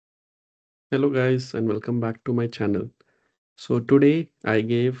Hello guys and welcome back to my channel. So today I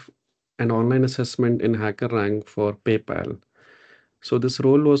gave an online assessment in HackerRank for PayPal. So this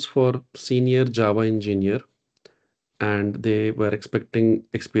role was for senior Java engineer and they were expecting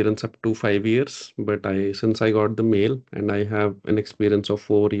experience up to 5 years. But since I got the mail and I have an experience of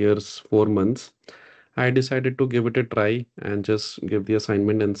 4 years, 4 months, I decided to give it a try and just give the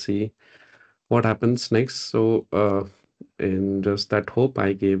assignment and see what happens next. In just that hope,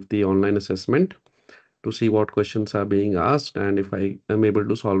 I gave the online assessment to see what questions are being asked and if I am able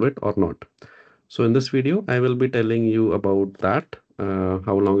to solve it or not. So in this video, I will be telling you about that,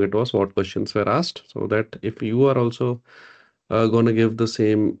 how long it was, what questions were asked, so that if you are also going to give the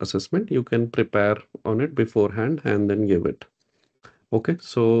same assessment, you can prepare on it beforehand and then give it. Okay,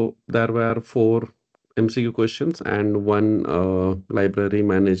 so there were four MCQ questions and one library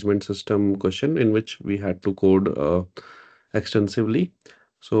management system question in which we had to code extensively.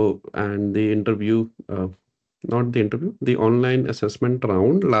 And the interview, not the interview, the online assessment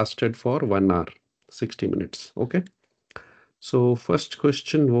round lasted for 1 hour, 60 minutes. Okay. So first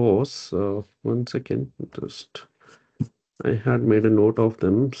question was, one second, just I had made a note of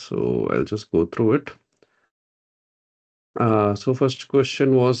them, so I'll just go through it. So first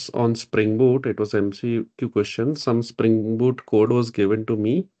question was on Spring Boot. It was MCQ question. Some Spring Boot code was given to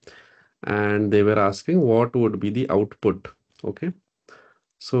me, and they were asking what would be the output. Okay.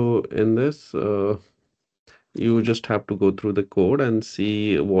 So in this, you just have to go through the code and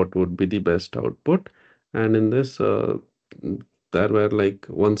see what would be the best output. And in this, there were like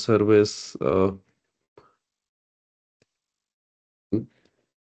one service,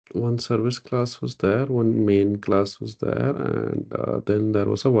 one service class was there, one main class was there, and then there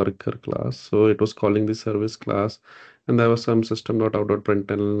was a worker class. So it was calling the service class, and there was some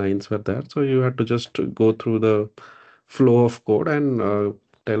system.out.println lines were there. So you had to just go through the flow of code and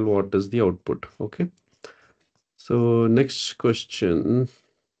tell what is the output. Okay. So next question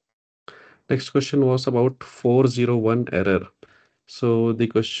was about 401 error. So the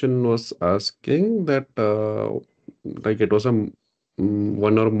question was asking that like it was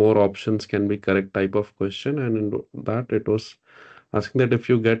one or more options can be correct type of question, and in that it was asking that if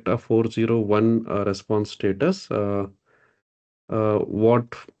you get a 401 response status,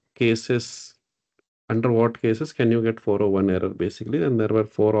 what cases under what cases can you get 401 error basically? And there were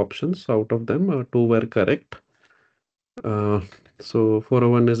four options. Out of them, two were correct. Uh, so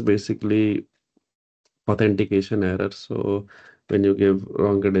 401 is basically authentication error. So when you give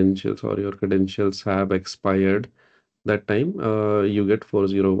wrong credentials or your credentials have expired, that time you get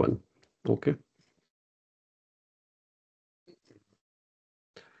 401. Okay.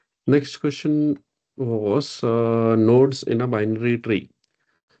 Next question was nodes in a binary tree.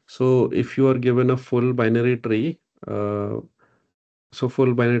 So if you are given a full binary tree, uh, so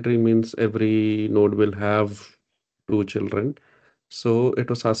full binary tree means every node will have two children. So it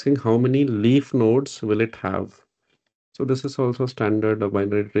was asking how many leaf nodes will it have? So this is also standard a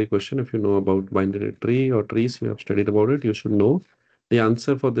binary tree question. If you know about binary tree or trees, you have studied about it, you should know. The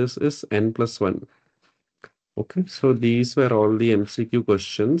answer for this is n plus 1. Okay, so these were all the MCQ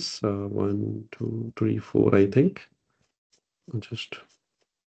questions. One, two, three, four, I think. Just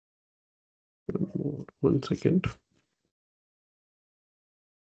one more, 1 second.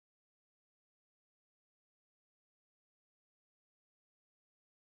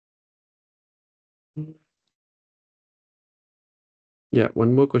 Yeah,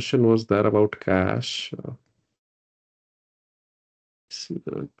 one more question was there about cache. See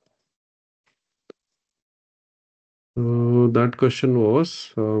that. That question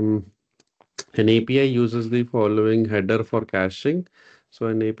was an API uses the following header for caching. So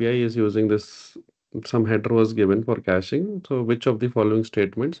an API is using this, some header was given for caching. So which of the following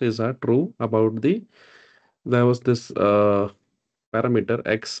statements is are true about there was this parameter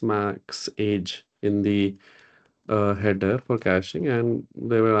x max age in the header for caching, and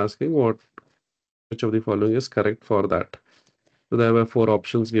they were asking which of the following is correct for that. So there were four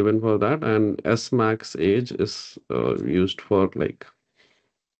options given for that, and s max age is used for like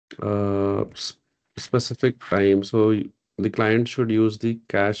uh, specific time. So the client should use the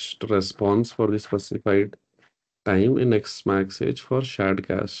cached response for the specified time in X max age for shared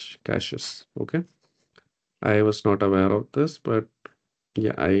caches. Okay. I was not aware of this, but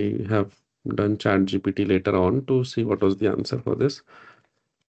yeah, I have done chat GPT later on to see what was the answer for this.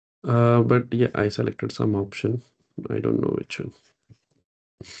 But yeah, I selected some option. I don't know which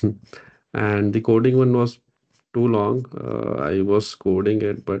one. And the coding one was too long. I was coding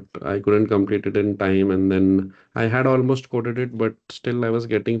it, but I couldn't complete it in time. And then I had almost coded it, but still I was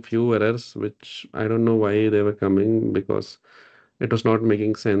getting few errors, which I don't know why they were coming because it was not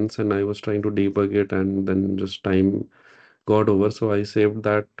making sense, and I was trying to debug it, and then just time got over. So I saved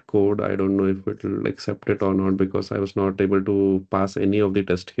that code. I don't know if it will accept it or not because I was not able to pass any of the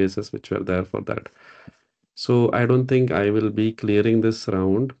test cases which were there for that. So I don't think I will be clearing this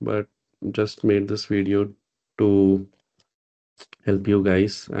round, but just made this video to help you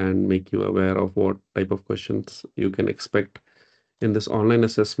guys and make you aware of what type of questions you can expect in this online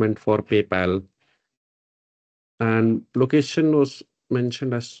assessment for PayPal. And location was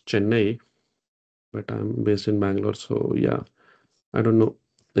mentioned as Chennai, but I'm based in Bangalore. So yeah, I don't know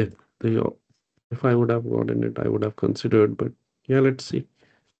if the if I would have gotten it, I would have considered, but yeah, let's see.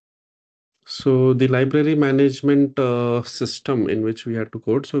 So the library management system in which we had to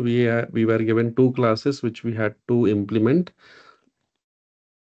code. So we were given two classes which we had to implement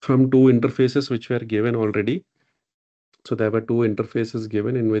from two interfaces which were given already. So there were two interfaces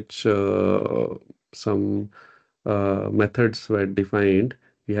given in which some methods were defined.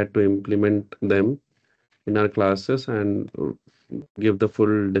 We had to implement them in our classes and give the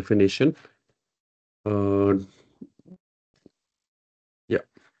full definition. Uh, yeah.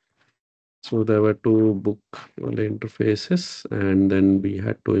 So there were two book interfaces, and then we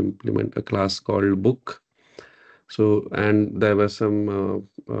had to implement a class called book. So, and there were some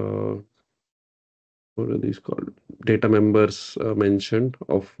what are these called? Data members mentioned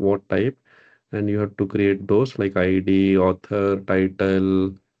of what type, and you have to create those like ID, author,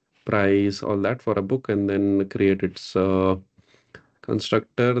 title, price, all that for a book, and then create its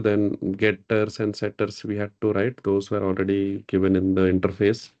constructor. Then getters and setters we had to write. Those were already given in the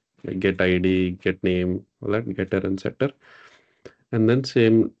interface, like get ID, get name, all that, getter and setter. And then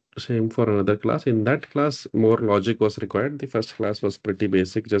same for another class. In that class, more logic was required. The first class was pretty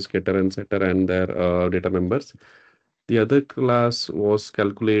basic, just getter and setter and their data members. The other class was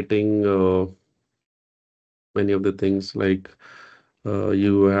calculating many of the things like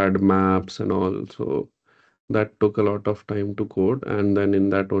you had maps and all. So that took a lot of time to code. And then in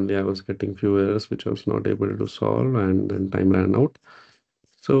that only I was getting few errors which I was not able to solve, and then time ran out.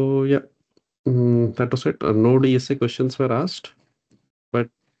 So yeah, that was it. No DSA questions were asked, but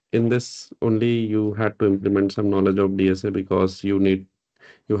in this only you had to implement some knowledge of DSA because you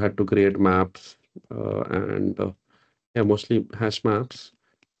had to create maps and yeah, mostly hash maps.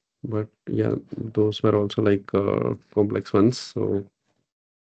 But yeah, those were also like complex ones. So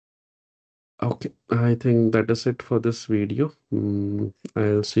okay, I think that is it for this video.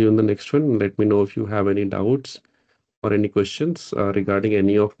 I'll see you in the next one. Let me know if you have any doubts or any questions regarding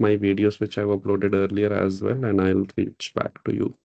any of my videos which I've uploaded earlier as well, and I'll reach back to you.